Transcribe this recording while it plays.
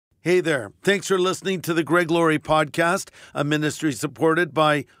Hey there. Thanks for listening to the Greg Laurie Podcast, a ministry supported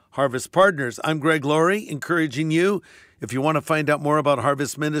by Harvest Partners. I'm Greg Laurie, encouraging you, if you want to find out more about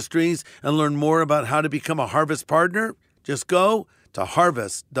Harvest Ministries and learn more about how to become a Harvest Partner, just go to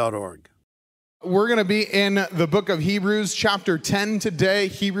harvest.org. We're going to be in the book of Hebrews chapter 10 today,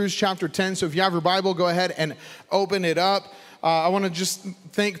 Hebrews chapter 10. So if you have your Bible, go ahead and open it up. I want to just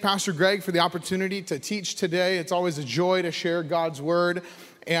thank Pastor Greg for the opportunity to teach today. It's always a joy to share God's word.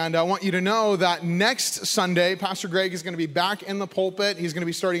 And I want you to know that next Sunday, Pastor Greg is going to be back in the pulpit. He's going to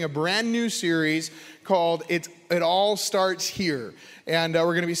be starting a brand new series called It All Starts Here. And we're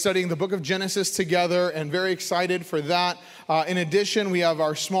going to be studying the book of Genesis together, and very excited for that. In addition, we have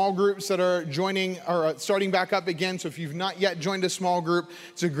our small groups that are starting back up again. So if you've not yet joined a small group,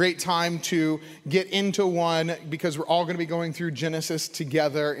 it's a great time to get into one, because we're all going to be going through Genesis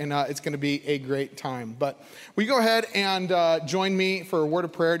together, and it's going to be a great time. But will you go ahead and join me for a word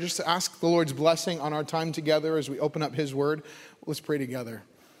of prayer, just to ask the Lord's blessing on our time together as we open up His word. Let's pray together.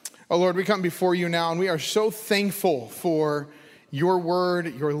 Oh Lord, we come before you now, and we are so thankful for your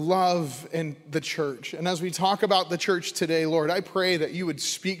word, your love, and the church. And as we talk about the church today, Lord, I pray that you would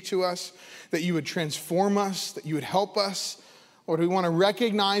speak to us, that you would transform us, that you would help us. Lord, we want to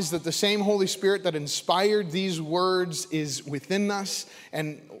recognize that the same Holy Spirit that inspired these words is within us,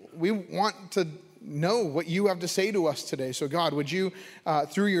 and we want to know what you have to say to us today. So God, would you,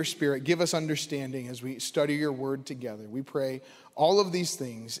 through your Spirit, give us understanding as we study your word together. We pray all of these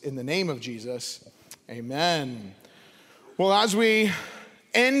things in the name of Jesus. Amen. Well, as we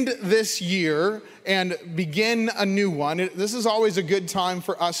end this year and begin a new one, this is always a good time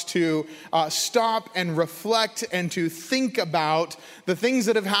for us to stop and reflect and to think about the things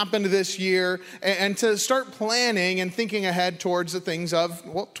that have happened this year, and to start planning and thinking ahead towards the things of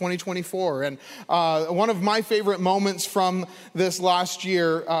 2024. And one of my favorite moments from this last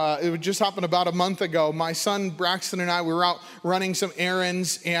year, it just happened about a month ago. My son Braxton and I, we were out running some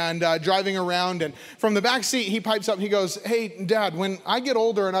errands and driving around, and from the back seat he pipes up, he goes, "Hey Dad, when I get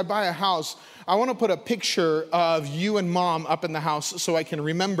older and I buy a house, I want to put a picture of you and Mom up in the house so I can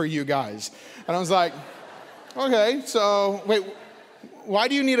remember you guys." And I was like, okay, so wait, why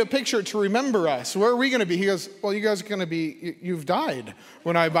do you need a picture to remember us? Where are we going to be? He goes, well, you guys are going to be, you've died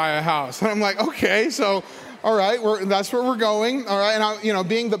when I buy a house. And I'm like, okay, so all right, that's where we're going. All right, and I,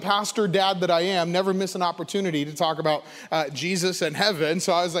 being the pastor dad that I am, never miss an opportunity to talk about Jesus and heaven.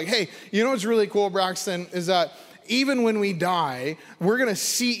 So I was like, hey, you know what's really cool, Braxton, is that even when we die, we're going to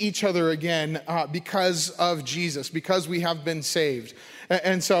see each other again because of Jesus, because we have been saved.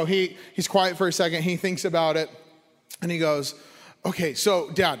 And so he's quiet for a second. He thinks about it, and he goes, okay,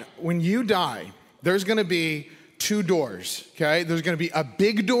 so Dad, when you die, there's going to be two doors, okay? There's going to be a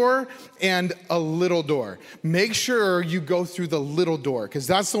big door and a little door. Make sure you go through the little door, because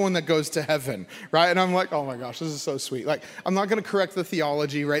that's the one that goes to heaven, right? And I'm like, oh my gosh, this is so sweet. Like, I'm not going to correct the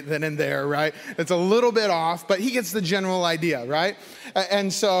theology right then and there, right? It's a little bit off, but he gets the general idea, right?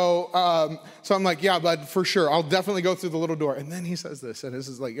 And so I'm like, yeah, bud, for sure. I'll definitely go through the little door. And then he says this, and this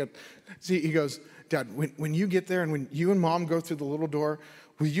is like, see, he goes, Dad, when you get there and when you and Mom go through the little door,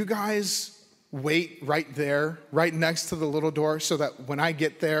 will you guys wait right there, right next to the little door, so that when I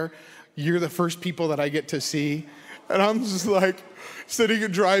get there, you're the first people that I get to see? And I'm just like sitting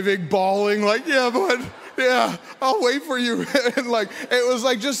and driving, bawling, like, yeah, bud, yeah, I'll wait for you. And like, it was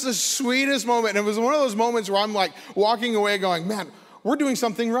like just the sweetest moment. And it was one of those moments where I'm like walking away going, man, we're doing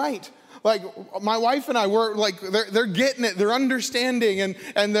something right. Like, my wife and I were like, they're getting it, they're understanding,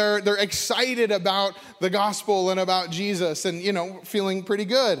 and they're excited about the gospel and about Jesus, and feeling pretty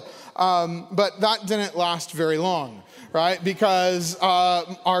good. But that didn't last very long, right? Because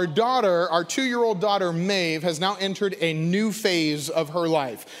our 2-year-old daughter, Maeve, has now entered a new phase of her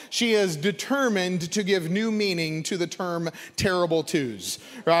life. She is determined to give new meaning to the term terrible twos,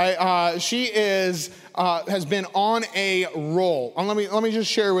 right? She has been on a roll. And let me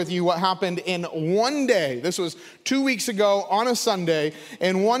just share with you what happened in one day. This was 2 weeks ago on a Sunday.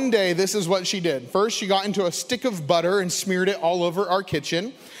 In one day, this is what she did. First, she got into a stick of butter and smeared it all over our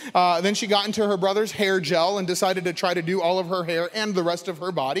kitchen. Then she got into her brother's hair gel and decided to try to do all of her hair and the rest of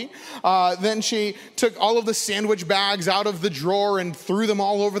her body. Then she took all of the sandwich bags out of the drawer and threw them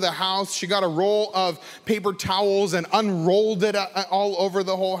all over the house. She got a roll of paper towels and unrolled it all over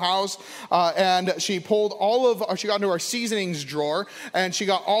the whole house. And she got into our seasonings drawer, and she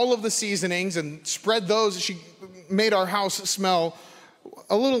got all of the seasonings and spread those. She made our house smell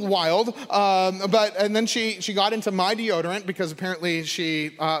a little wild, and then she got into my deodorant because apparently she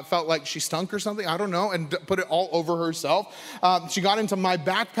felt like she stunk or something, I don't know, and put it all over herself. She got into my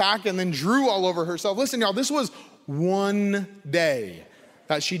backpack and then drew all over herself. Listen, y'all, this was one day.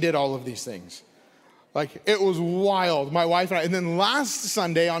 that she did all of these things. Like, it was wild, my wife and I. And then last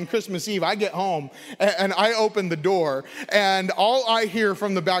Sunday on Christmas Eve, I get home and I open the door, and all I hear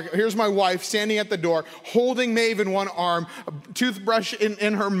from the back, here's my wife standing at the door, holding Maeve in one arm, a toothbrush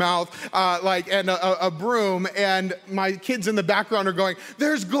in her mouth, and a broom, and my kids in the background are going,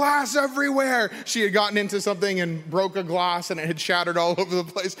 "There's glass everywhere." She had gotten into something and broke a glass, and it had shattered all over the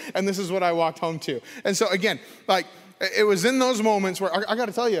place, and this is what I walked home to. And so again, like, it was in those moments where I got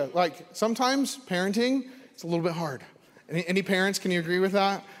to tell you, like, sometimes parenting, it's a little bit hard. Any parents, can you agree with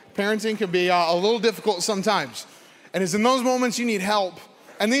that? Parenting can be a little difficult sometimes. And it's in those moments you need help.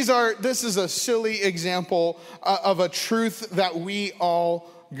 And this is a silly example of a truth that we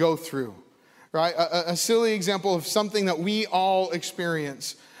all go through, right? A silly example of something that we all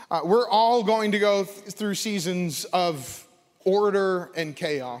experience. We're all going to go through seasons of order and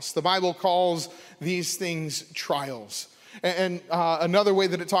chaos. The Bible calls these things trials. And another way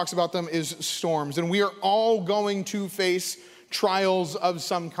that it talks about them is storms. And we are all going to face trials of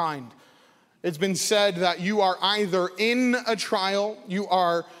some kind. It's been said that you are either in a trial, you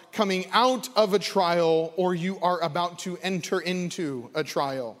are coming out of a trial, or you are about to enter into a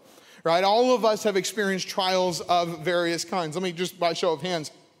trial, right? All of us have experienced trials of various kinds. Let me just, by show of hands,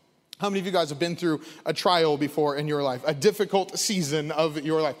 how many of you guys have been through a trial before in your life, a difficult season of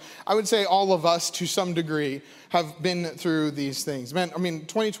your life? I would say all of us, to some degree, have been through these things. Man, I mean,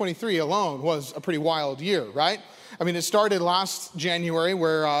 2023 alone was a pretty wild year, right? I mean, it started last January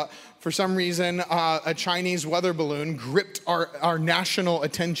where for some reason, a Chinese weather balloon gripped our national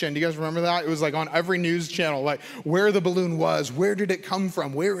attention. Do you guys remember that? It was like on every news channel, like where the balloon was, where did it come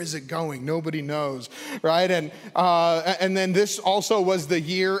from, where is it going? Nobody knows, right? And then this also was the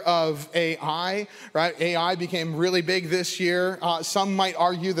year of AI, right? AI became really big this year. Some might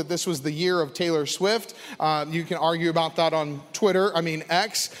argue that this was the year of Taylor Swift. You can argue about that on Twitter,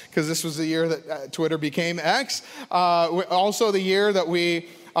 X, because this was the year that Twitter became X. Also the year that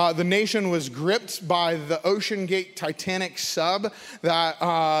the nation was gripped by the OceanGate Titanic sub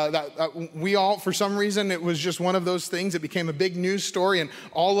that we all, for some reason, it was just one of those things. It became a big news story, and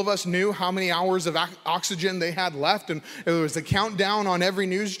all of us knew how many hours of oxygen they had left, and it was a countdown on every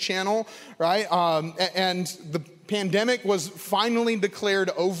news channel, right? And the pandemic was finally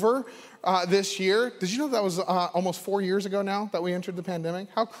declared over this year. Did you know that was almost 4 years ago now that we entered the pandemic?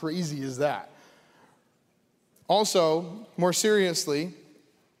 How crazy is that? Also, more seriously,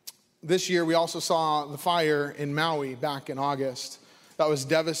 this year, we also saw the fire in Maui back in August. That was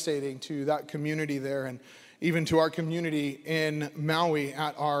devastating to that community there and even to our community in Maui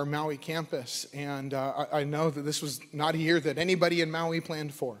at our Maui campus. And I know that this was not a year that anybody in Maui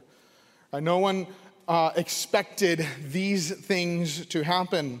planned for. No one expected these things to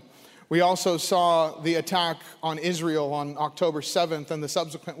happen. We also saw the attack on Israel on October 7th and the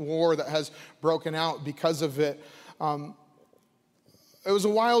subsequent war that has broken out because of it. It was a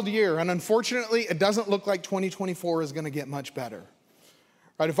wild year, and unfortunately, it doesn't look like 2024 is going to get much better.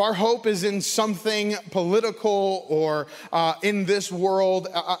 Right? If our hope is in something political or in this world,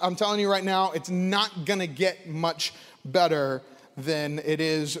 I'm telling you right now, it's not going to get much better than it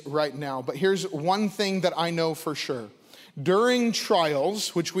is right now. But here's one thing that I know for sure. During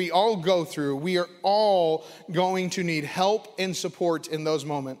trials, which we all go through, we are all going to need help and support in those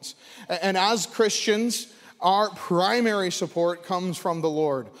moments. And as Christians, our primary support comes from the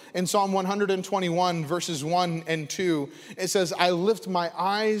Lord. In Psalm 121, verses 1 and 2, it says, "I lift my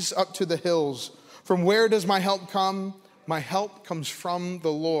eyes up to the hills. From where does my help come? My help comes from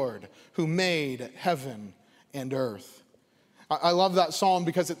the Lord, who made heaven and earth." I love that psalm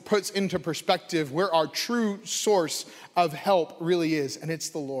because it puts into perspective where our true source of help really is, and it's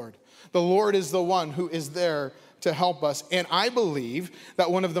the Lord. The Lord is the one who is there to help us. And I believe that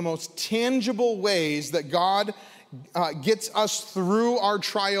one of the most tangible ways that God gets us through our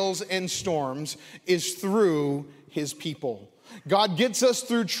trials and storms is through his people. God gets us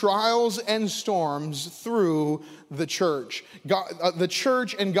through trials and storms through the church. The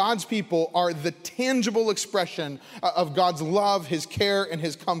church and God's people are the tangible expression of God's love, his care, and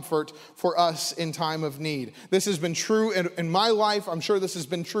his comfort for us in time of need. This has been true in my life. I'm sure this has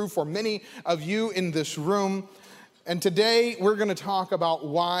been true for many of you in this room. And today we're going to talk about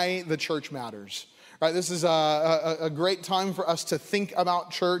why the church matters. Right? This is a great time for us to think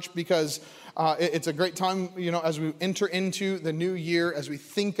about church because it's a great time, as we enter into the new year, as we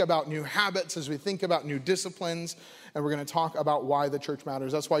think about new habits, as we think about new disciplines, and we're going to talk about why the church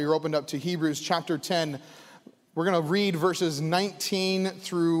matters. That's why you're opened up to Hebrews chapter 10. We're going to read verses 19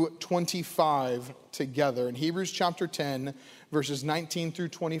 through 25 together. In Hebrews chapter 10, verses 19 through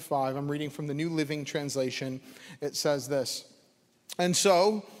 25, I'm reading from the New Living Translation. It says this: And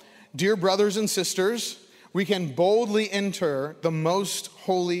so, dear brothers and sisters, we can boldly enter the most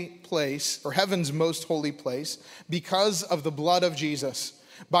holy place, or heaven's most holy place, because of the blood of Jesus.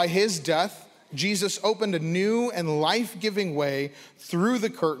 By his death, Jesus opened a new and life-giving way through the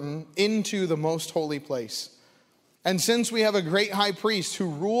curtain into the most holy place. And since we have a great high priest who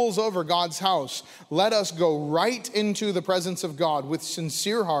rules over God's house, let us go right into the presence of God with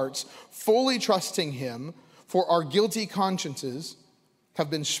sincere hearts, fully trusting him, for our guilty consciences have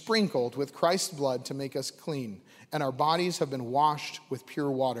been sprinkled with Christ's blood to make us clean, and our bodies have been washed with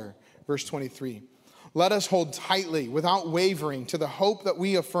pure water. Verse 23. Let us hold tightly, without wavering, to the hope that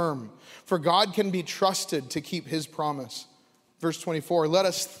we affirm, for God can be trusted to keep his promise. Verse 24. Let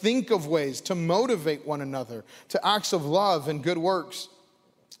us think of ways to motivate one another to acts of love and good works.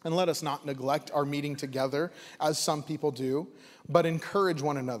 And let us not neglect our meeting together, as some people do, but encourage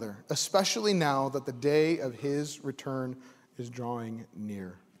one another, especially now that the day of his return is drawing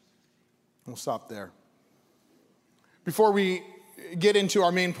near. We'll stop there. Before we get into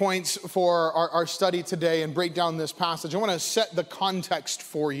our main points for our study today and break down this passage, I want to set the context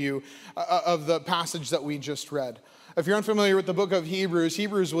for you of the passage that we just read. If you're unfamiliar with the book of Hebrews,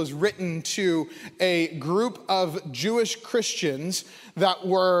 Hebrews was written to a group of Jewish Christians that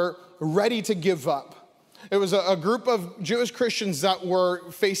were ready to give up. It was a group of Jewish Christians that were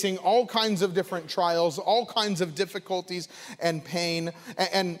facing all kinds of different trials, all kinds of difficulties and pain.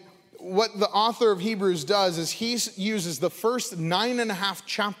 And what the author of Hebrews does is he uses the first 9.5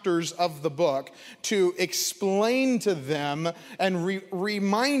 chapters of the book to explain to them and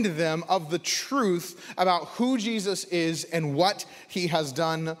remind them of the truth about who Jesus is and what he has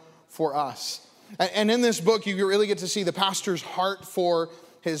done for us. And in this book, you really get to see the pastor's heart for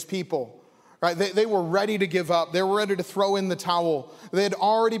his people. Right? They were ready to give up. They were ready to throw in the towel. They had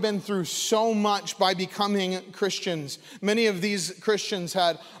already been through so much by becoming Christians. Many of these Christians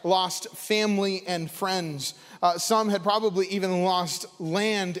had lost family and friends. Some had probably even lost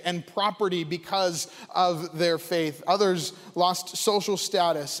land and property because of their faith. Others lost social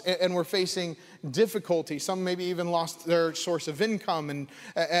status and were facing difficulty. Some maybe even lost their source of income.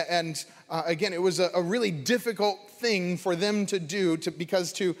 And again, it was a really difficult thing for them to do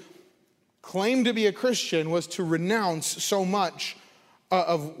because to claim to be a Christian was to renounce so much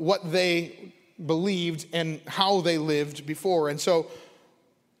of what they believed and how they lived before. And so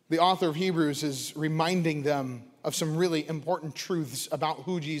the author of Hebrews is reminding them of some really important truths about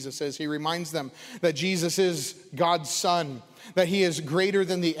who Jesus is. He reminds them that Jesus is God's Son, that he is greater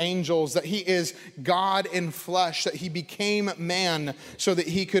than the angels, that he is God in flesh, that he became man so that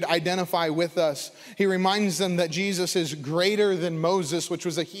he could identify with us. He reminds them that Jesus is greater than Moses, which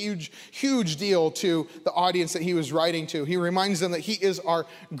was a huge, huge deal to the audience that he was writing to. He reminds them that he is our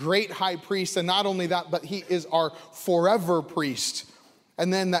great high priest, and not only that, but he is our forever priest.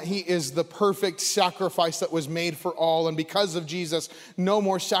 And then that he is the perfect sacrifice that was made for all. And because of Jesus, no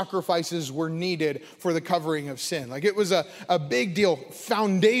more sacrifices were needed for the covering of sin. Like it was a big deal,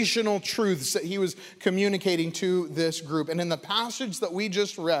 foundational truths that he was communicating to this group. And in the passage that we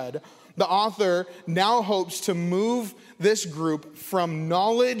just read, the author now hopes to move this group from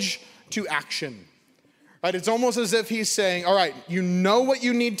knowledge to action. Right? It's almost as if he's saying, all right, you know what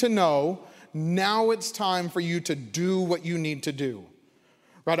you need to know. Now it's time for you to do what you need to do.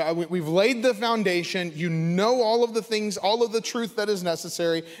 Right, we've laid the foundation. You know all of the things, all of the truth that is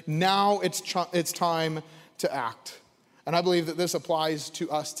necessary. Now it's time to act. And I believe that this applies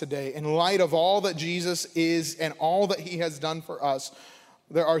to us today. In light of all that Jesus is and all that he has done for us,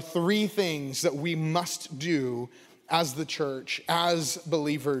 there are 3 things that we must do as the church, as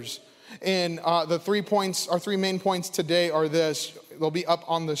believers. And the 3 points, our 3 main points today are this. They'll be up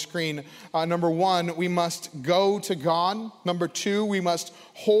on the screen. Number 1, we must go to God. Number 2, we must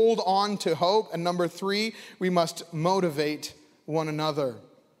hold on to hope. And number 3, we must motivate one another.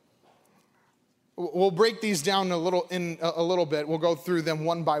 We'll break these down in a little bit. We'll go through them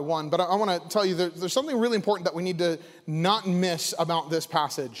one by one. But I want to tell you there's something really important that we need to not miss about this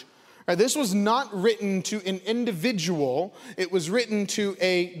passage. Right, this was not written to an individual. It was written to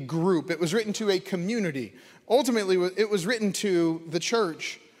a group. It was written to a community. Ultimately, it was written to the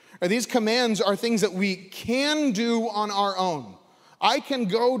church. Right, these commands are things that we can do on our own. I can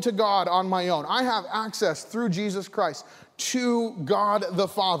go to God on my own. I have access through Jesus Christ to God the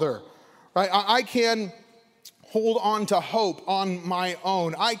Father. Right, I can hold on to hope on my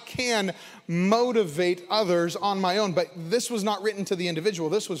own. I can motivate others on my own. But this was not written to the individual.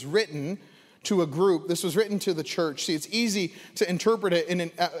 This was written to a group. This was written to the church. See, it's easy to interpret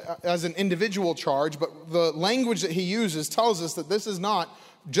it as an individual charge, but the language that he uses tells us that this is not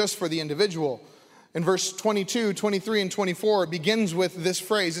just for the individual. In verse 22, 23, and 24, it begins with this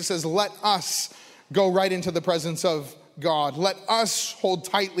phrase. It says, let us go right into the presence of God. Let us hold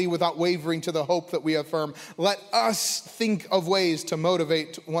tightly without wavering to the hope that we affirm. Let us think of ways to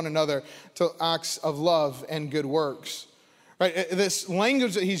motivate one another to acts of love and good works. Right? This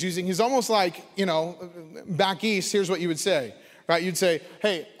language that he's using, he's almost like, back east, here's what you would say. Right? You'd say,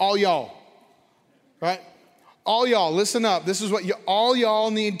 hey, all y'all. Right? All y'all, listen up. This is what all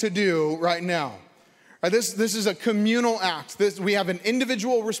y'all need to do right now. This is a communal act. We have an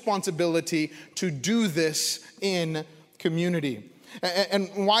individual responsibility to do this in community.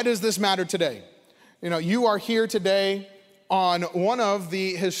 And why does this matter today? You are here today on one of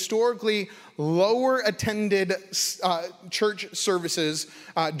the historically lower attended church services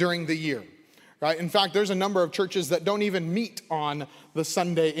during the year. Right? In fact, there's a number of churches that don't even meet on the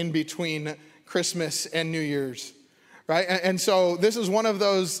Sunday in between Christmas and New Year's. Right? And so this is one of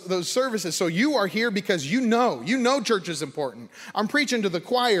those services. So you are here because you know church is important. I'm preaching to the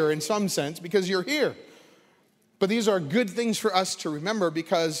choir in some sense because you're here. But these are good things for us to remember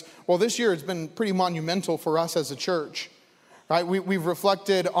because, this year has been pretty monumental for us as a church. Right? We've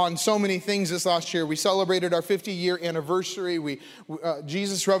reflected on so many things this last year. We celebrated our 50-year anniversary.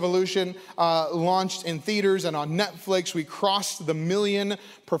 Jesus Revolution launched in theaters and on Netflix. We crossed the 1 million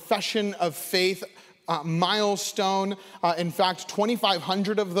profession of faith milestone. In fact,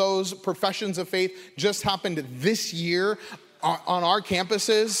 2,500 of those professions of faith just happened this year on our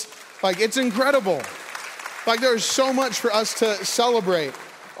campuses. It's incredible. There's so much for us to celebrate.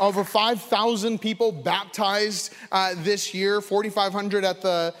 Over 5,000 people baptized this year, 4,500 at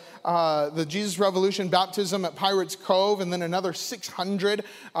the Jesus Revolution baptism at Pirates Cove, and then another 600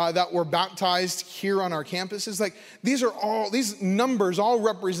 that were baptized here on our campuses. These numbers all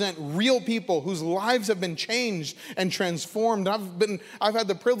represent real people whose lives have been changed and transformed. I've had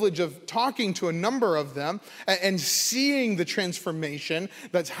the privilege of talking to a number of them and seeing the transformation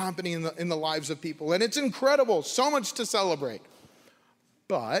that's happening in the lives of people. And it's incredible, so much to celebrate.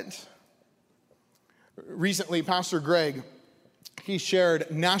 But recently, Pastor Greg, he shared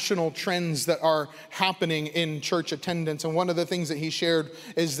national trends that are happening in church attendance. And one of the things that he shared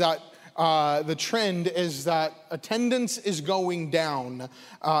is that the trend is that attendance is going down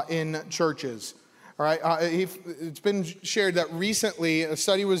in churches. All right, it's been shared that recently a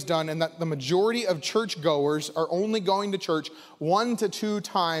study was done and that the majority of churchgoers are only going to church 1 to 2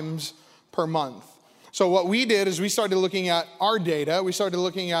 times per month. So what we did is we started looking at our data. We started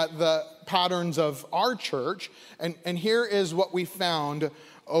looking at the patterns of our church. And here is what we found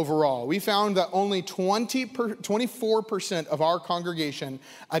overall. We found that only 24% of our congregation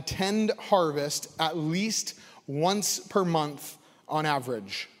attend Harvest at least once per month on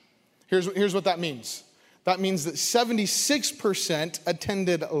average. Here's what that means. That means that 76%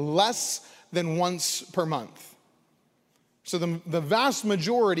 attended less than once per month. So the vast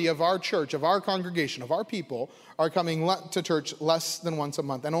majority of our church, of our congregation, of our people are coming to church less than once a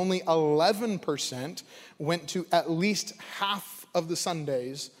month. And only 11% went to at least half of the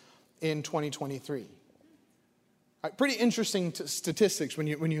Sundays in 2023. Pretty interesting statistics when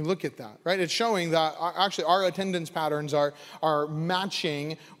you look at that, right? It's showing that actually our attendance patterns are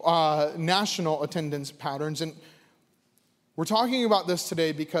matching national attendance patterns. And we're talking about this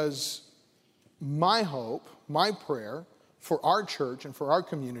today because my hope, my prayer for our church and for our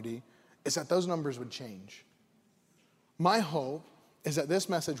community is that those numbers would change. My hope is that this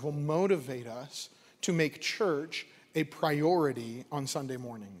message will motivate us to make church a priority on Sunday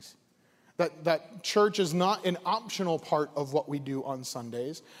mornings. That church is not an optional part of what we do on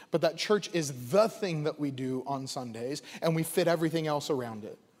Sundays, but that church is the thing that we do on Sundays, and we fit everything else around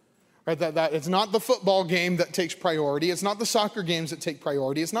it. Right? That it's not the football game that takes priority. It's not the soccer games that take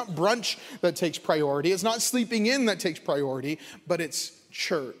priority. It's not brunch that takes priority. It's not sleeping in that takes priority, but it's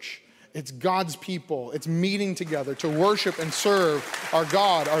church. It's God's people. It's meeting together to worship and serve our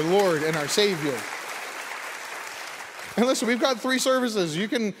God, our Lord, and our Savior. And listen, we've got 3 services. You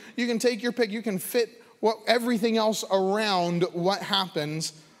can take your pick. You can fit everything else around what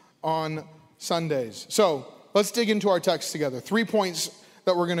happens on Sundays. So let's dig into our text together. 3 points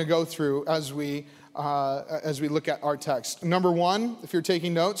that we're going to go through as we look at our text. Number 1, if you're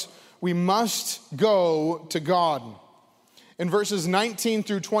taking notes, we must go to God. In verses 19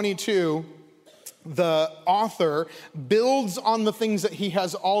 through 22, the author builds on the things that he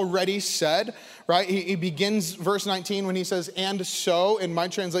has already said, right? He begins verse 19 when he says, and so. In my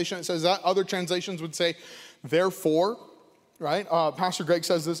translation, it says that. Other translations would say, therefore, right? Pastor Greg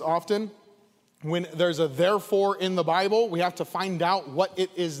says this often. when there's a therefore in the Bible, we have to find out what it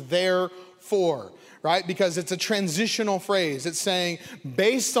is there for, right? Because it's a transitional phrase. It's saying,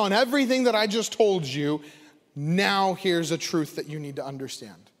 based on everything that I just told you, now here's a truth that you need to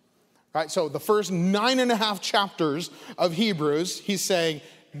understand, right? So the first 9.5 chapters of Hebrews, he's saying,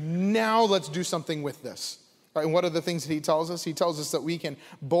 now let's do something with this. Right, and what are the things that he tells us? He tells us that we can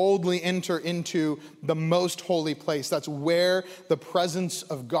boldly enter into the most holy place. That's where the presence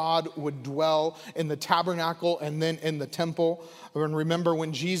of God would dwell, in the tabernacle and then in the temple. And remember,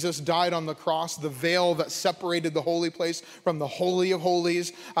 when Jesus died on the cross, the veil that separated the holy place from the Holy of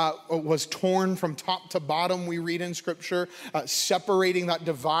Holies was torn from top to bottom, we read in Scripture, separating that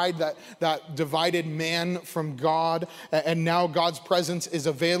divide, that divided man from God. And now God's presence is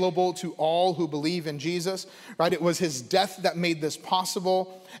available to all who believe in Jesus. Right? It was his death that made this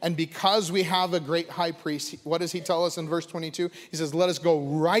possible. And because we have a great high priest, what does he tell us in verse 22? He says, let us go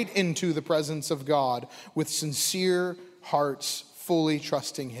right into the presence of God with sincere hearts, fully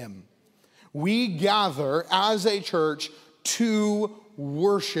trusting him. We gather as a church to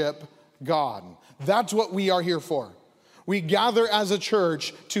worship God. That's what we are here for. We gather as a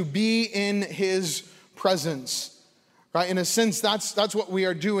church to be in his presence. Right? In a sense, that's what we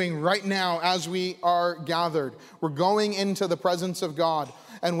are doing right now as we are gathered. We're going into the presence of God.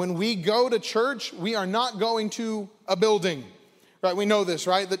 And when we go to church, we are not going to a building. Right? We know this,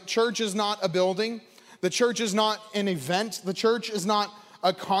 right? The church is not a building. The church is not an event. The church is not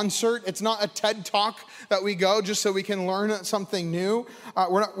a concert. It's not a TED Talk that we go just so we can learn something new.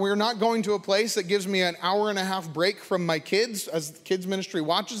 We're not going to a place that gives me an 1.5-hour break from my kids as the kids ministry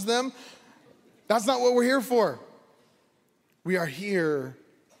watches them. That's not what we're here for. We are here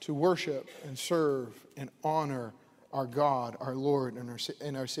to worship and serve and honor our God, our Lord,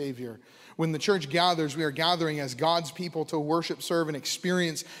 and our Savior. When the church gathers, we are gathering as God's people to worship, serve, and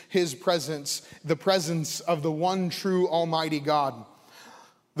experience his presence, the presence of the one true Almighty God.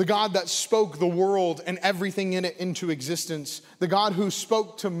 The God that spoke the world and everything in it into existence. The God who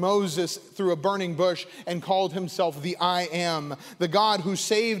spoke to Moses through a burning bush and called himself the I Am. The God who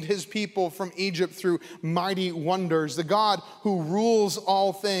saved his people from Egypt through mighty wonders. The God who rules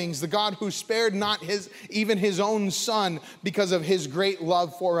all things. The God who spared not even his own son because of his great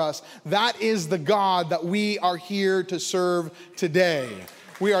love for us. That is the God that we are here to serve today.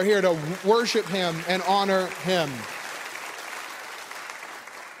 We are here to worship him and honor him.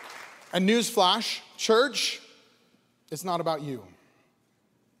 A newsflash, church, it's not about you.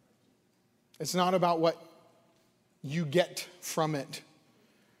 It's not about what you get from it,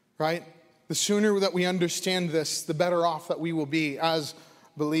 right? The sooner that we understand this, the better off that we will be as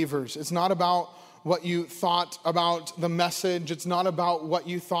believers. It's not about what you thought about the message. It's not about what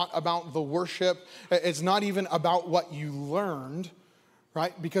you thought about the worship. It's not even about what you learned,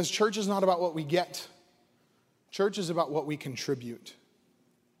 right? Because church is not about what we get. Church is about what we contribute.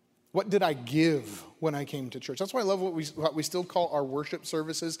 What did I give when I came to church? That's why I love what we still call our worship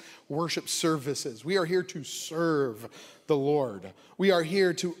services. We are here to serve the Lord. We are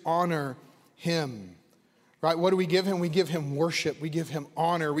here to honor him. Right? What do we give him? We give him worship. We give him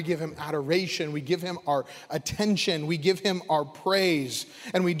honor. We give him adoration. We give him our attention. We give him our praise.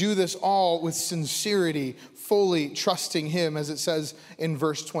 And we do this all with sincerity, fully trusting him, as it says in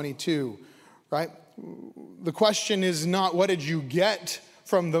verse 22. Right? The question is not, what did you get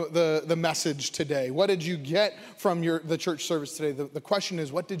from the message today? What did you get from the church service today? The question is,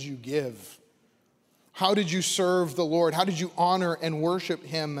 what did you give? How did you serve the Lord? How did you honor and worship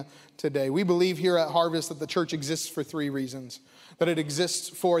him today? We believe here at Harvest that the church exists for 3 reasons. That it exists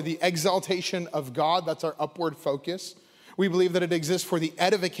for the exaltation of God, that's our upward focus. We believe that it exists for the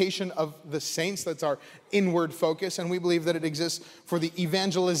edification of the saints, that's our inward focus. And we believe that it exists for the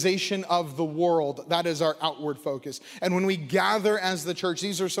evangelization of the world, that is our outward focus. And when we gather as the church,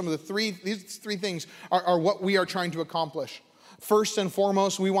 these are some of these three things are what we are trying to accomplish. First and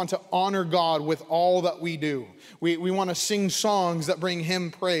foremost, we want to honor God with all that we do. We want to sing songs that bring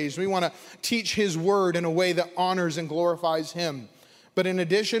him praise. We want to teach his word in a way that honors and glorifies him. But in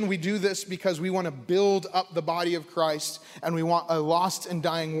addition, we do this because we want to build up the body of Christ, and we want a lost and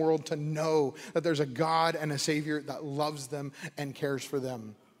dying world to know that there's a God and a Savior that loves them and cares for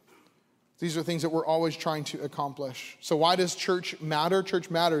them. These are things that we're always trying to accomplish. So why does church matter? Church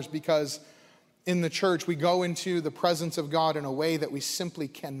matters because in the church, we go into the presence of God in a way that we simply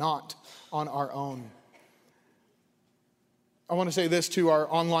cannot on our own. I want to say this to our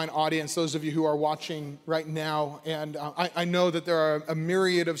online audience, those of you who are watching right now, and I know that there are a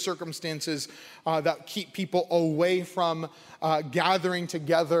myriad of circumstances that keep people away from gathering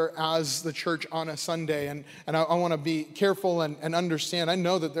together as the church on a Sunday. And I want to be careful and understand. I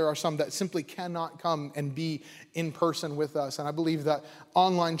know that there are some that simply cannot come and be in person with us. And I believe that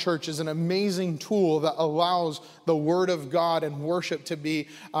online church is an amazing tool that allows the Word of God and worship to be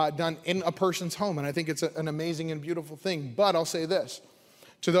done in a person's home. And I think it's an amazing and beautiful thing. But I'll say this,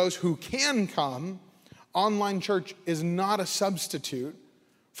 to those who can come, online church is not a substitute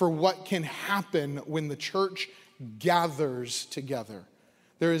for what can happen when the church gathers together.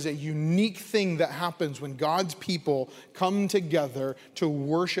 There is a unique thing that happens when God's people come together to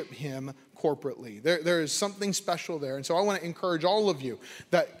worship Him corporately. There is something special there. And so I want to encourage all of you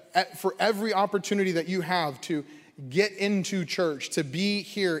that for every opportunity that you have to get into church, to be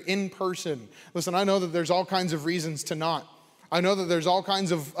here in person. Listen, I know that there's all kinds of reasons to not. I know that there's all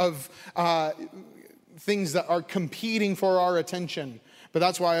kinds of things that are competing for our attention. But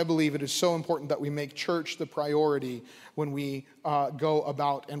that's why I believe it is so important that we make church the priority when we go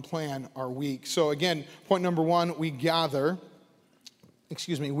about and plan our week. So again, point number one, we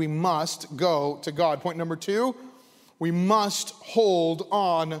must go to God. Point number two, we must hold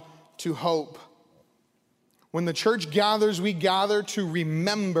on to hope. When the church gathers, we gather to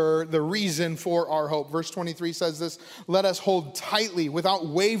remember the reason for our hope. Verse 23 says this, let us hold tightly without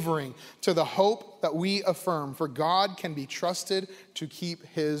wavering to the hope that we affirm, for God can be trusted to keep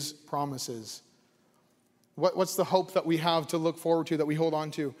His promises. What's the hope that we have to look forward to, that we hold on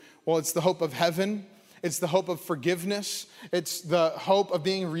to? Well, it's the hope of heaven. It's the hope of forgiveness. It's the hope of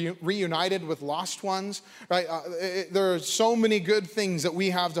being reunited with lost ones, right? There are so many good things that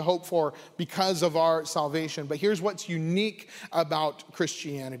we have to hope for because of our salvation. But here's what's unique about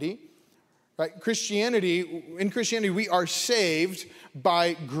Christianity, right? In Christianity, we are saved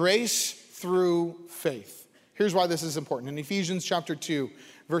by grace through faith. Here's why this is important. In Ephesians chapter 2,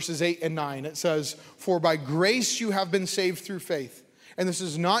 verses 8 and 9, it says, for by grace you have been saved through faith. And this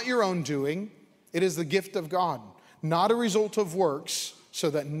is not your own doing. It is the gift of God, not a result of works, so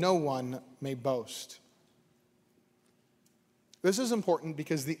that no one may boast. This is important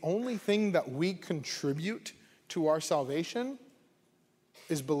because the only thing that we contribute to our salvation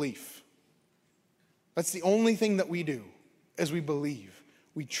is belief. That's the only thing that we do, as we believe.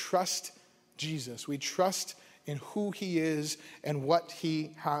 We trust Jesus. We trust in who He is and what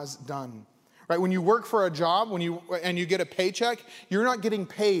He has done. Right? When you work for a job, and you get a paycheck, you're not getting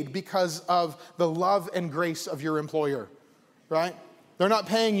paid because of the love and grace of your employer, right? They're not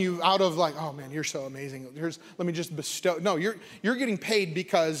paying you out of like, oh man, you're so amazing. Let me just bestow. No, you're getting paid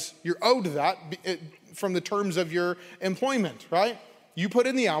because you're owed that from the terms of your employment, right? You put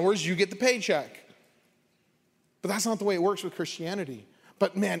in the hours, you get the paycheck. But that's not the way it works with Christianity.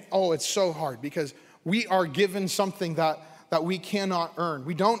 But man, it's so hard because we are given something that we cannot earn.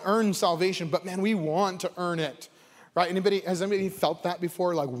 We don't earn salvation, but man, we want to earn it, right? Has anybody felt that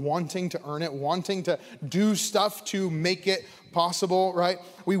before? Like wanting to earn it, wanting to do stuff to make it possible, right?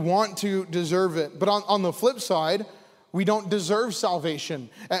 We want to deserve it. But on the flip side, we don't deserve salvation,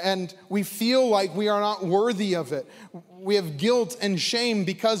 and we feel like we are not worthy of it. We have guilt and shame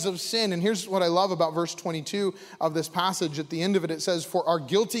because of sin. And here's what I love about verse 22 of this passage. At the end of it, it says, for our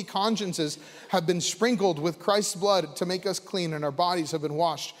guilty consciences have been sprinkled with Christ's blood to make us clean, and our bodies have been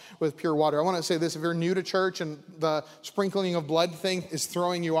washed with pure water. I want to say this, if you're new to church and the sprinkling of blood thing is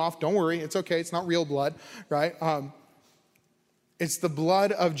throwing you off, don't worry, it's okay, it's not real blood, right? It's the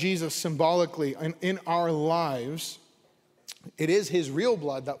blood of Jesus symbolically in our lives. It is His real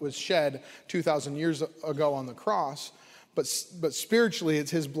blood that was shed 2,000 years ago on the cross, but spiritually it's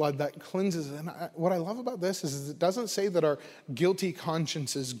His blood that cleanses. And what I love about this is it doesn't say that our guilty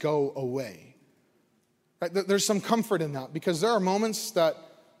consciences go away. Right? There's some comfort in that, because there are moments that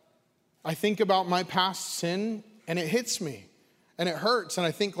I think about my past sin and it hits me and it hurts, and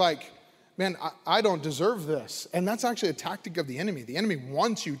I think like, man, I don't deserve this. And that's actually a tactic of the enemy. The enemy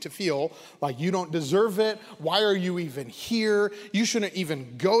wants you to feel like you don't deserve it. Why are you even here? You shouldn't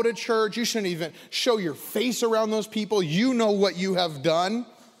even go to church. You shouldn't even show your face around those people. You know what you have done.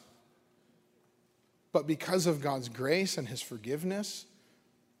 But because of God's grace and His forgiveness,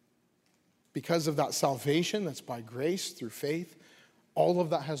 because of that salvation that's by grace through faith, all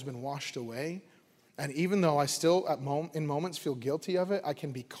of that has been washed away. And even though I still in moments feel guilty of it, I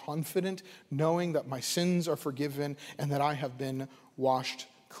can be confident knowing that my sins are forgiven and that I have been washed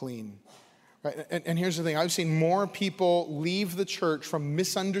clean. Right? And here's the thing. I've seen more people leave the church from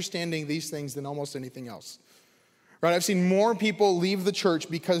misunderstanding these things than almost anything else. Right? I've seen more people leave the church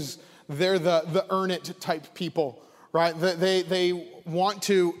because they're the earn it type people. Right? They want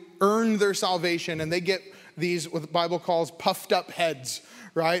to earn their salvation, and they get these, what the Bible calls puffed up heads,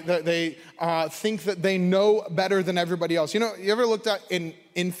 right? That they think that they know better than everybody else. You ever looked at an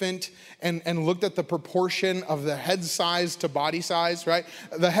infant and looked at the proportion of the head size to body size, right?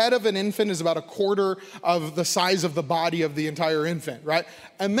 The head of an infant is about a quarter of the size of the body of the entire infant, right?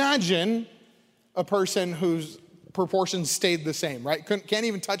 Imagine a person whose proportions stayed the same, right? Can't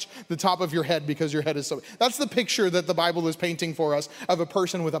even touch the top of your head because your head is so... That's the picture that the Bible is painting for us of a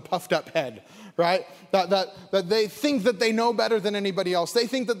person with a puffed up head, right? That they think that they know better than anybody else. They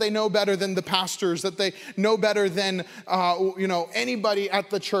think that they know better than the pastors, that they know better than, anybody at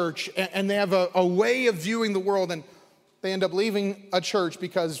the church. And they have a way of viewing the world, and they end up leaving a church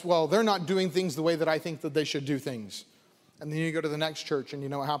because, well, they're not doing things the way that I think that they should do things. And then you go to the next church, and you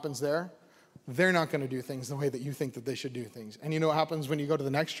know what happens there? They're not going to do things the way that you think that they should do things. And you know what happens when you go to the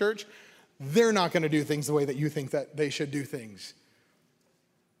next church? They're not going to do things the way that you think that they should do things.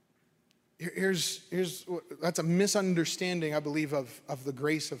 That's a misunderstanding, I believe, of the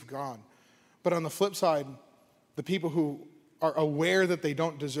grace of God. But on the flip side, the people who are aware that they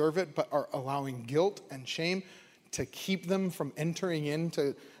don't deserve it, but are allowing guilt and shame to keep them from entering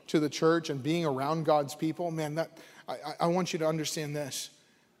into the church and being around God's people, man, I want you to understand this.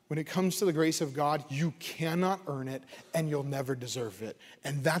 When it comes to the grace of God, you cannot earn it and you'll never deserve it.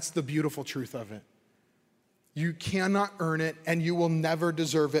 And that's the beautiful truth of it. You cannot earn it and you will never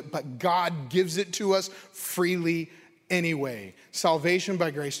deserve it, but God gives it to us freely anyway. Salvation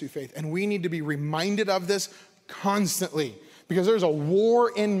by grace through faith. And we need to be reminded of this constantly, because there's a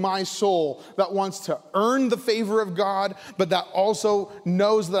war in my soul that wants to earn the favor of God, but that also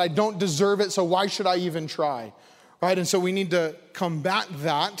knows that I don't deserve it, so why should I even try? Right? And so we need to combat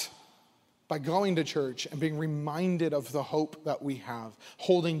that by going to church and being reminded of the hope that we have,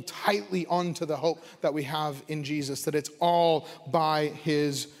 holding tightly onto the hope that we have in Jesus, that it's all by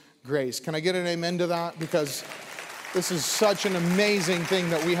his grace. Can I get an amen to that? Because this is such an amazing thing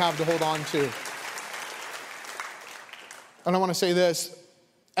that we have to hold on to. And I want to say this,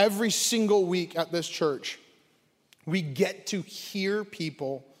 every single week at this church, we get to hear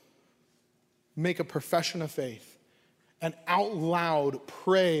people make a profession of faith and out loud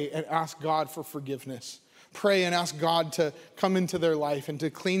pray and ask God for forgiveness. Pray and ask God to come into their life and to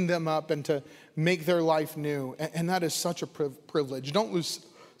clean them up and to make their life new. And that is such a privilege. Don't lose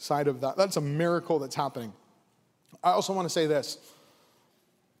sight of that. That's a miracle that's happening. I also want to say this.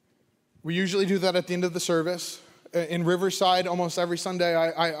 We usually do that at the end of the service. In Riverside, almost every Sunday,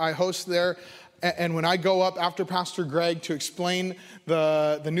 I host there. And when I go up after Pastor Greg to explain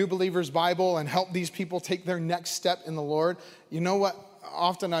the New Believer's Bible and help these people take their next step in the Lord, you know what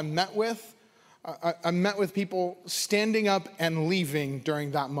often I'm met with? I'm met with people standing up and leaving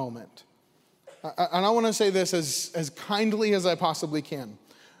during that moment. And I want to say this as kindly as I possibly can.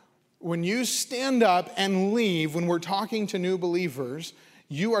 When you stand up and leave when we're talking to new believers,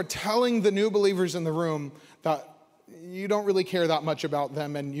 you are telling the new believers in the room that you don't really care that much about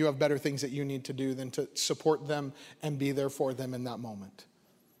them and you have better things that you need to do than to support them and be there for them in that moment.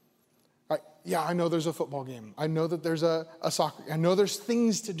 Right? Yeah, I know there's a football game. I know that there's a soccer. I know there's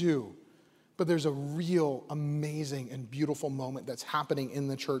things to do. But there's a real amazing and beautiful moment that's happening in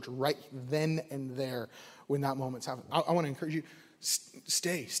the church right then and there when that moment's happening. I want to encourage you,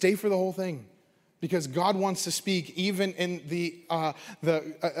 stay for the whole thing. Because God wants to speak even in the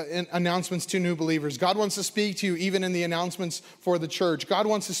in announcements to new believers. God wants to speak to you even in the announcements for the church. God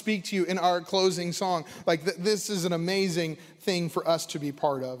wants to speak to you in our closing song. Like this is an amazing thing for us to be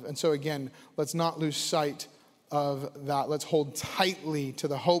part of. And so again, let's not lose sight of that. Let's hold tightly to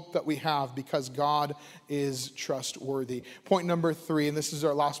the hope that we have because God is trustworthy. Point number 3, and this is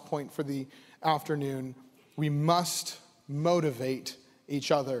our last point for the afternoon. We must motivate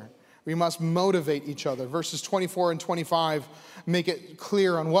each other. We must motivate each other. Verses 24 and 25 make it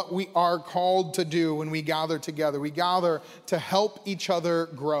clear on what we are called to do when we gather together. We gather to help each other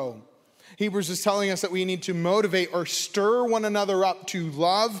grow. Hebrews is telling us that we need to motivate or stir one another up to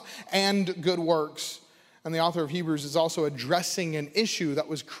love and good works. And the author of Hebrews is also addressing an issue that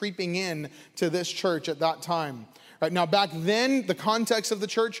was creeping in to this church at that time. Right now, back then, the context of the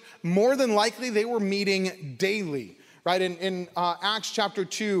church, more than likely, they were meeting daily. Right, in Acts chapter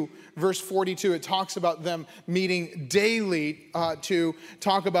 2, verse 42, it talks about them meeting daily to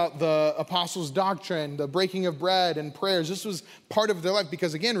talk about the apostles' doctrine, the breaking of bread and prayers. This was part of their life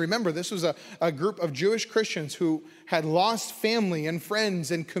because, again, remember, this was a group of Jewish Christians who had lost family and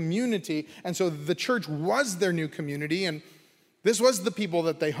friends and community. And so the church was their new community, and this was the people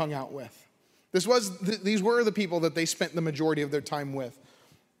that they hung out with. These were the people that they spent the majority of their time with.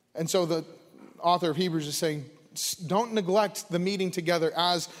 And so the author of Hebrews is saying, don't neglect the meeting together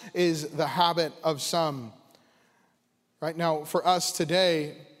as is the habit of some. Right now, for us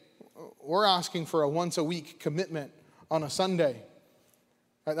today, we're asking for a once-a-week commitment on a Sunday.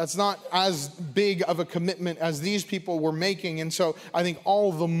 Right? That's not as big of a commitment as these people were making. And so I think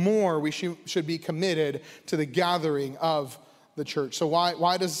all the more we should be committed to the gathering of the church. So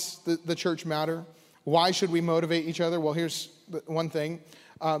why does the church matter? Why should we motivate each other? Well, here's one thing.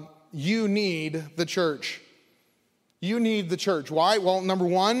 You need the church. You need the church. Why? Well, number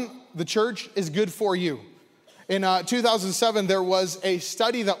one, the church is good for you. In 2007, there was a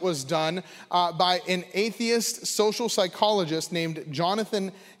study that was done by an atheist social psychologist named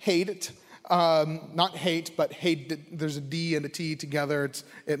Jonathan Haidt. Not Haidt, but Haidt. There's a D and a T together.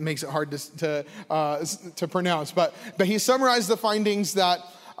 It makes it hard to pronounce. But he summarized the findings that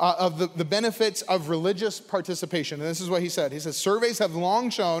of the benefits of religious participation. And this is what he said. He says, surveys have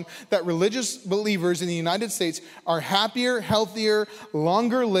long shown that religious believers in the United States are happier, healthier,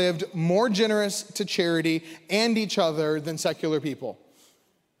 longer lived, more generous to charity and each other than secular people.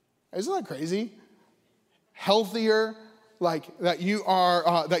 Isn't that crazy? Healthier, like that you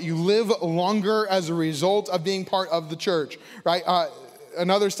live longer as a result of being part of the church, right?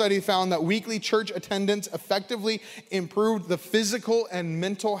 Another study found that weekly church attendance effectively improved the physical and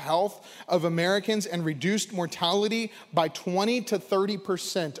mental health of Americans and reduced mortality by 20 to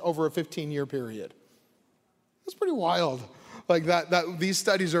 30% over a 15-year period. That's pretty wild. Like that these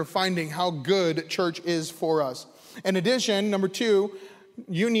studies are finding how good church is for us. In addition, number two,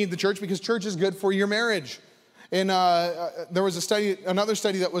 you need the church because church is good for your marriage. And there was another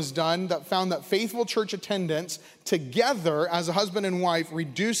study that was done that found that faithful church attendance together as a husband and wife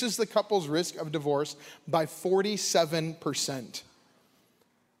reduces the couple's risk of divorce by 47%.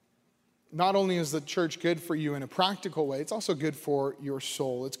 Not only is the church good for you in a practical way, it's also good for your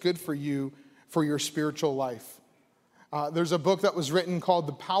soul. It's good for you, for your spiritual life. There's a book that was written called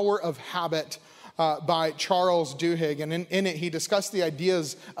The Power of Habit by Charles Duhigg. And in it, he discussed the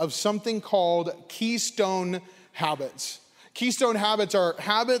ideas of something called keystone habits. Keystone habits are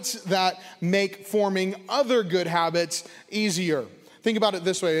habits that make forming other good habits easier. Think about it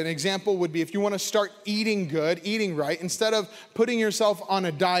this way. An example would be if you want to start eating good, eating right, instead of putting yourself on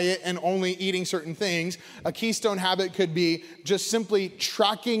a diet and only eating certain things, a keystone habit could be just simply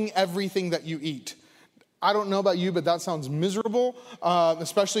tracking everything that you eat. I don't know about you, but that sounds miserable,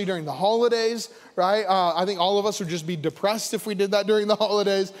 especially during the holidays, right? I think all of us would just be depressed if we did that during the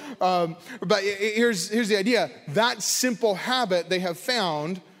holidays. But here's the idea. That simple habit they have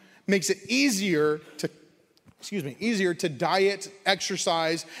found makes it easier to diet,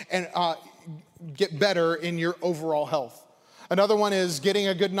 exercise, and get better in your overall health. Another one is getting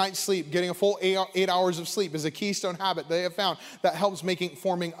a good night's sleep. Getting a full 8 hours of sleep is a keystone habit they have found that helps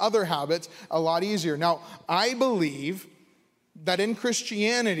forming other habits a lot easier. Now, I believe that in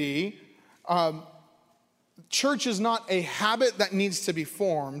Christianity, church is not a habit that needs to be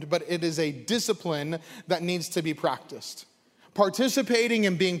formed, but it is a discipline that needs to be practiced. Participating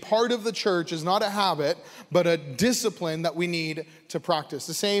and being part of the church is not a habit, but a discipline that we need to practice.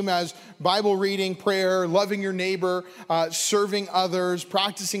 The same as Bible reading, prayer, loving your neighbor, serving others,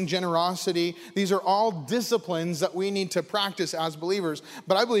 practicing generosity. These are all disciplines that we need to practice as believers.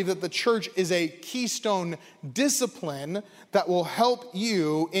 But I believe that the church is a keystone discipline that will help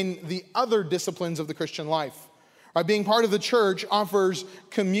you in the other disciplines of the Christian life. Being part of the church offers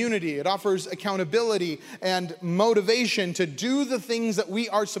community. It offers accountability and motivation to do the things that we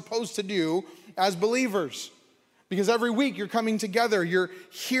are supposed to do as believers. Because every week you're coming together, you're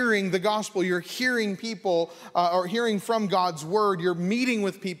hearing the gospel, you're hearing people or hearing from God's word, you're meeting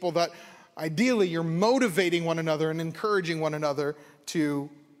with people that ideally you're motivating one another and encouraging one another to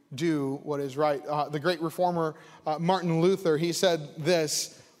do what is right. The great reformer Martin Luther, he said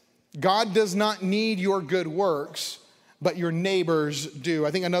this: God does not need your good works, but your neighbors do.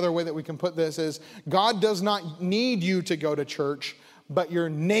 I think another way that we can put this is God does not need you to go to church, but your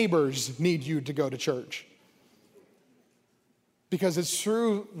neighbors need you to go to church. Because it's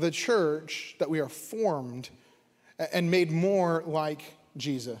through the church that we are formed and made more like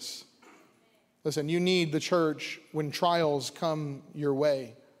Jesus. Listen, you need the church when trials come your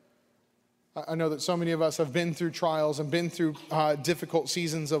way. I know that so many of us have been through trials and been through difficult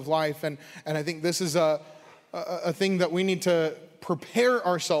seasons of life, and I think this is a thing that we need to prepare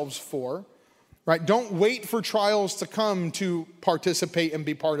ourselves for, right? Don't wait for trials to come to participate and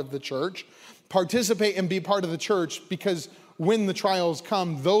be part of the church. Participate and be part of the church, because when the trials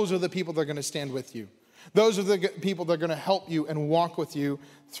come, those are the people that are going to stand with you. Those are the people that are going to help you and walk with you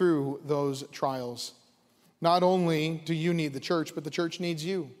through those trials. Not only do you need the church, but the church needs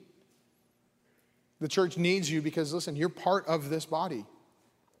you. The church needs you because, listen, you're part of this body.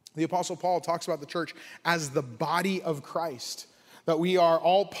 The Apostle Paul talks about the church as the body of Christ, that we are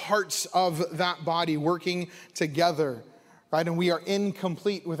all parts of that body working together, right? And we are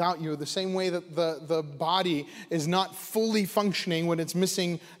incomplete without you. The same way that the body is not fully functioning when it's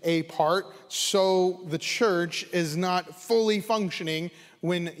missing a part, so the church is not fully functioning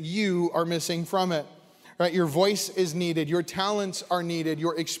when you are missing from it, right? Your voice is needed. Your talents are needed.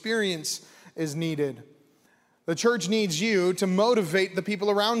 Your experience is needed. The church needs you to motivate the people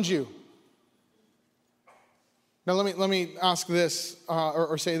around you. Now, let me ask this,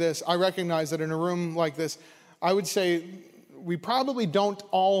 or say this. I recognize that in a room like this, I would say we probably don't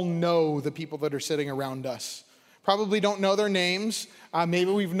all know the people that are sitting around us. Probably don't know their names.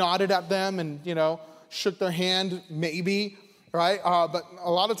 Maybe we've nodded at them and, shook their hand, maybe, right? But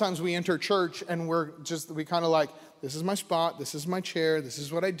a lot of times we enter church and we kind of like, this is my spot, this is my chair, this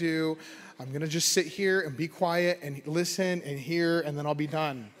is what I do. I'm going to just sit here and be quiet and listen and hear, and then I'll be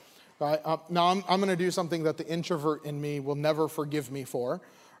done. Right? Now, I'm going to do something that the introvert in me will never forgive me for.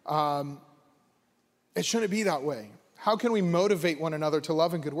 It shouldn't be that way. How can we motivate one another to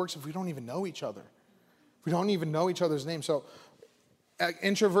love and good works if we don't even know each other? If we don't even know each other's names. So,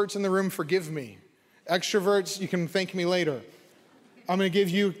 introverts in the room, forgive me. Extroverts, you can thank me later. I'm going to give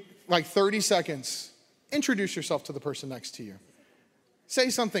you like 30 seconds. Introduce yourself to the person next to you. Say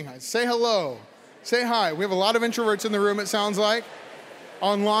something. Say hello. Say hi. We have a lot of introverts in the room, it sounds like.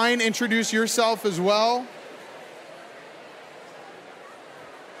 Online, introduce yourself as well.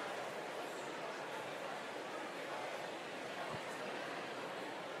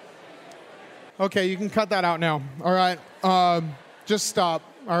 Okay, you can cut that out now. All right. Just stop.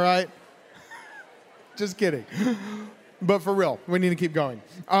 All right. Just kidding. But for real, we need to keep going.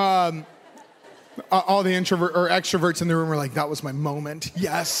 All the introvert or extroverts in the room were like, that was my moment.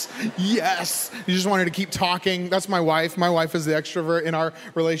 Yes, yes. You just wanted to keep talking. That's my wife. My wife is the extrovert in our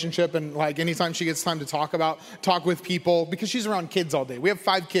relationship. And like anytime she gets time to talk with people, because she's around kids all day. We have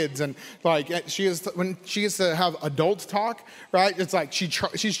 5 kids, and like when she gets to have adult talk, right? It's like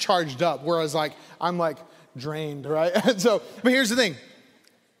she's charged up. Whereas like I'm like drained, right? So, but here's the thing.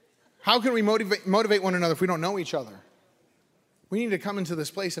 How can we motivate one another if we don't know each other? We need to come into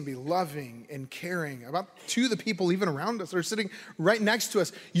this place and be loving and caring to the people even around us that are sitting right next to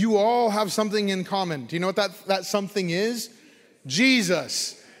us. You all have something in common. Do you know what that something is?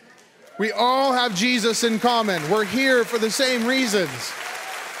 Jesus. We all have Jesus in common. We're here for the same reasons.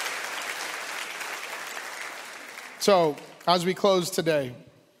 So, as we close today,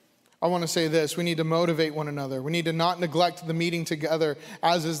 I want to say this. We need to motivate one another. We need to not neglect the meeting together,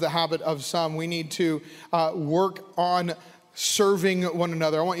 as is the habit of some. We need to work on serving one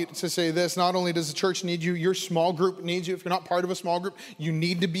another. I want you to say this. Not only does the church need you, your small group needs you. If you're not part of a small group, you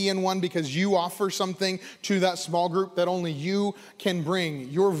need to be in one because you offer something to that small group that only you can bring.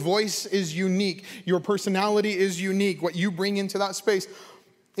 Your voice is unique. Your personality is unique. What you bring into that space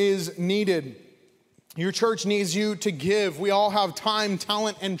is needed. Your church needs you to give. We all have time,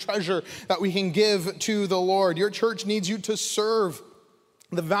 talent, and treasure that we can give to the Lord. Your church needs you to serve.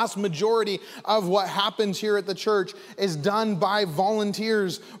 The vast majority of what happens here at the church is done by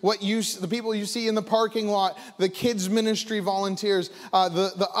volunteers. The people you see in the parking lot, the kids ministry volunteers,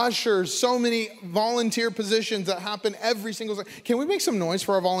 the ushers, so many volunteer positions that happen every single day. Can we make some noise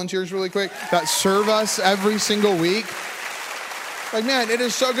for our volunteers really quick that serve us every single week? Like, man, it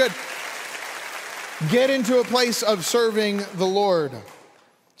is so good. Get into a place of serving the Lord.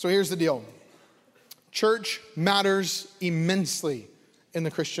 So here's the deal. Church matters immensely in the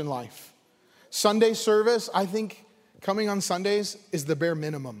Christian life. Sunday service, I think coming on Sundays is the bare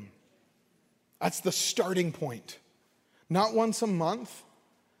minimum. That's the starting point. Not once a month,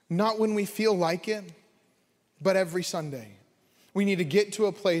 not when we feel like it, but every Sunday. We need to get to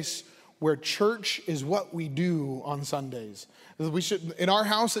a place where church is what we do on Sundays. In our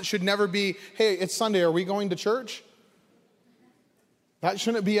house, it should never be, hey, it's Sunday, are we going to church? That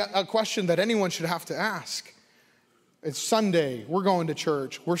shouldn't be a question that anyone should have to ask. It's Sunday, we're going to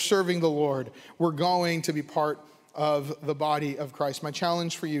church, we're serving the Lord, we're going to be part of the body of Christ. My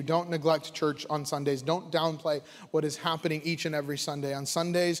challenge for you, don't neglect church on Sundays. Don't downplay what is happening each and every Sunday. On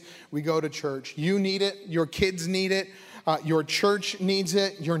Sundays, we go to church. You need it, your kids need it, your church needs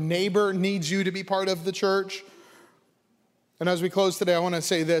it, your neighbor needs you to be part of the church. And as we close today, I want to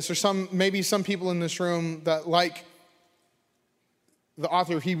say this. There's maybe some people in this room that, like the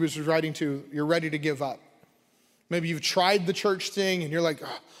author of Hebrews was writing to, you're ready to give up. Maybe you've tried the church thing and you're like,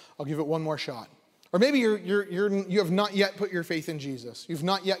 oh, I'll give it one more shot. Or maybe you have not yet put your faith in Jesus. You've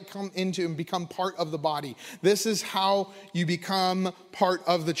not yet come into and become part of the body. This is how you become part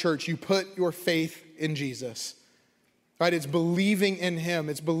of the church. You put your faith in Jesus. Right? It's believing in him.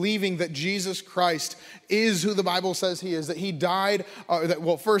 It's believing that Jesus Christ is who the Bible says he is, that he died,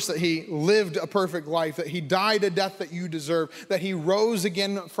 first that he lived a perfect life, that he died a death that you deserve, that he rose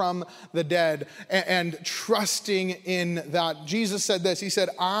again from the dead, and trusting in that. Jesus said this, he said,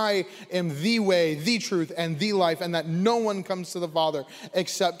 I am the way, the truth, and the life, and that no one comes to the Father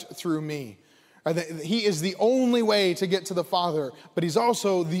except through me. He is the only way to get to the Father, but he's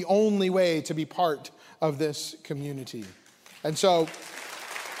also the only way to be part of this community. And so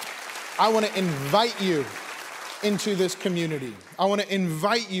I want to invite you into this community. I want to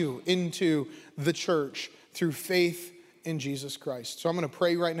invite you into the church through faith in Jesus Christ. So I'm going to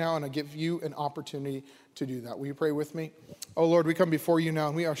pray right now, and I give you an opportunity to do that. Will you pray with me? Oh Lord, we come before you now,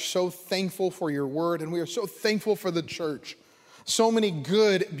 and we are so thankful for your word, and we are so thankful for the church. So many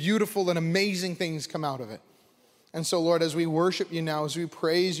good, beautiful, and amazing things come out of it. And so, Lord, as we worship you now, as we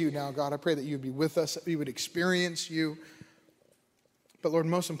praise you now, God, I pray that you would be with us, that we would experience you. But, Lord,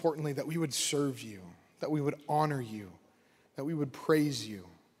 most importantly, that we would serve you, that we would honor you, that we would praise you.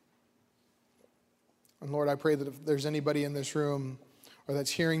 And, Lord, I pray that if there's anybody in this room or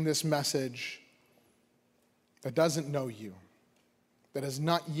that's hearing this message that doesn't know you, that has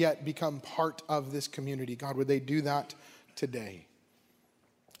not yet become part of this community, God, would they do that today?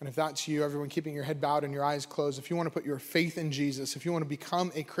 And if that's you, everyone keeping your head bowed and your eyes closed, if you want to put your faith in Jesus, if you want to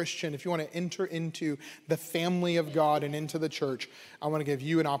become a Christian, if you want to enter into the family of God and into the church, I want to give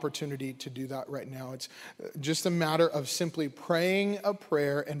you an opportunity to do that right now. It's just a matter of simply praying a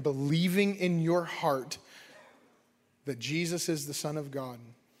prayer and believing in your heart that Jesus is the Son of God,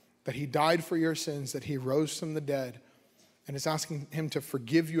 that he died for your sins, that he rose from the dead, and it's asking him to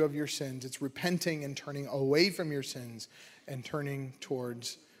forgive you of your sins. It's repenting and turning away from your sins and turning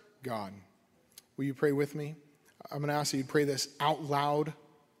towards God. Will you pray with me? I'm going to ask you to pray this out loud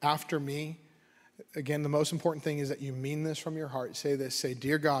after me. Again, the most important thing is that you mean this from your heart. Say this, say,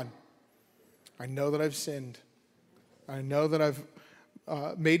 Dear God, I know that I've sinned. I know that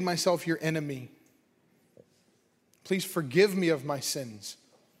I've made myself your enemy. Please forgive me of my sins.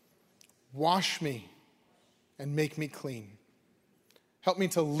 Wash me and make me clean. Help me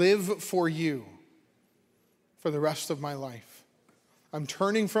to live for you for the rest of my life. I'm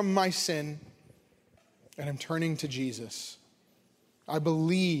turning from my sin and I'm turning to Jesus. I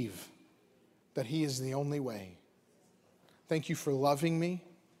believe that he is the only way. Thank you for loving me.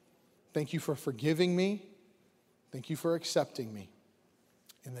 Thank you for forgiving me. Thank you for accepting me.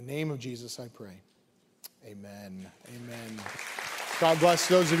 In the name of Jesus, I pray. Amen. Amen. God bless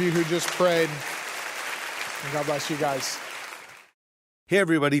those of you who just prayed. And God bless you guys. Hey,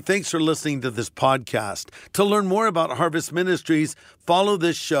 everybody, thanks for listening to this podcast. To learn more about Harvest Ministries, follow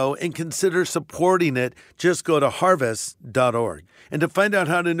this show and consider supporting it. Just go to harvest.org. And to find out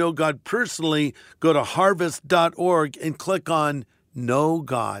how to know God personally, go to harvest.org and click on Know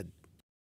God.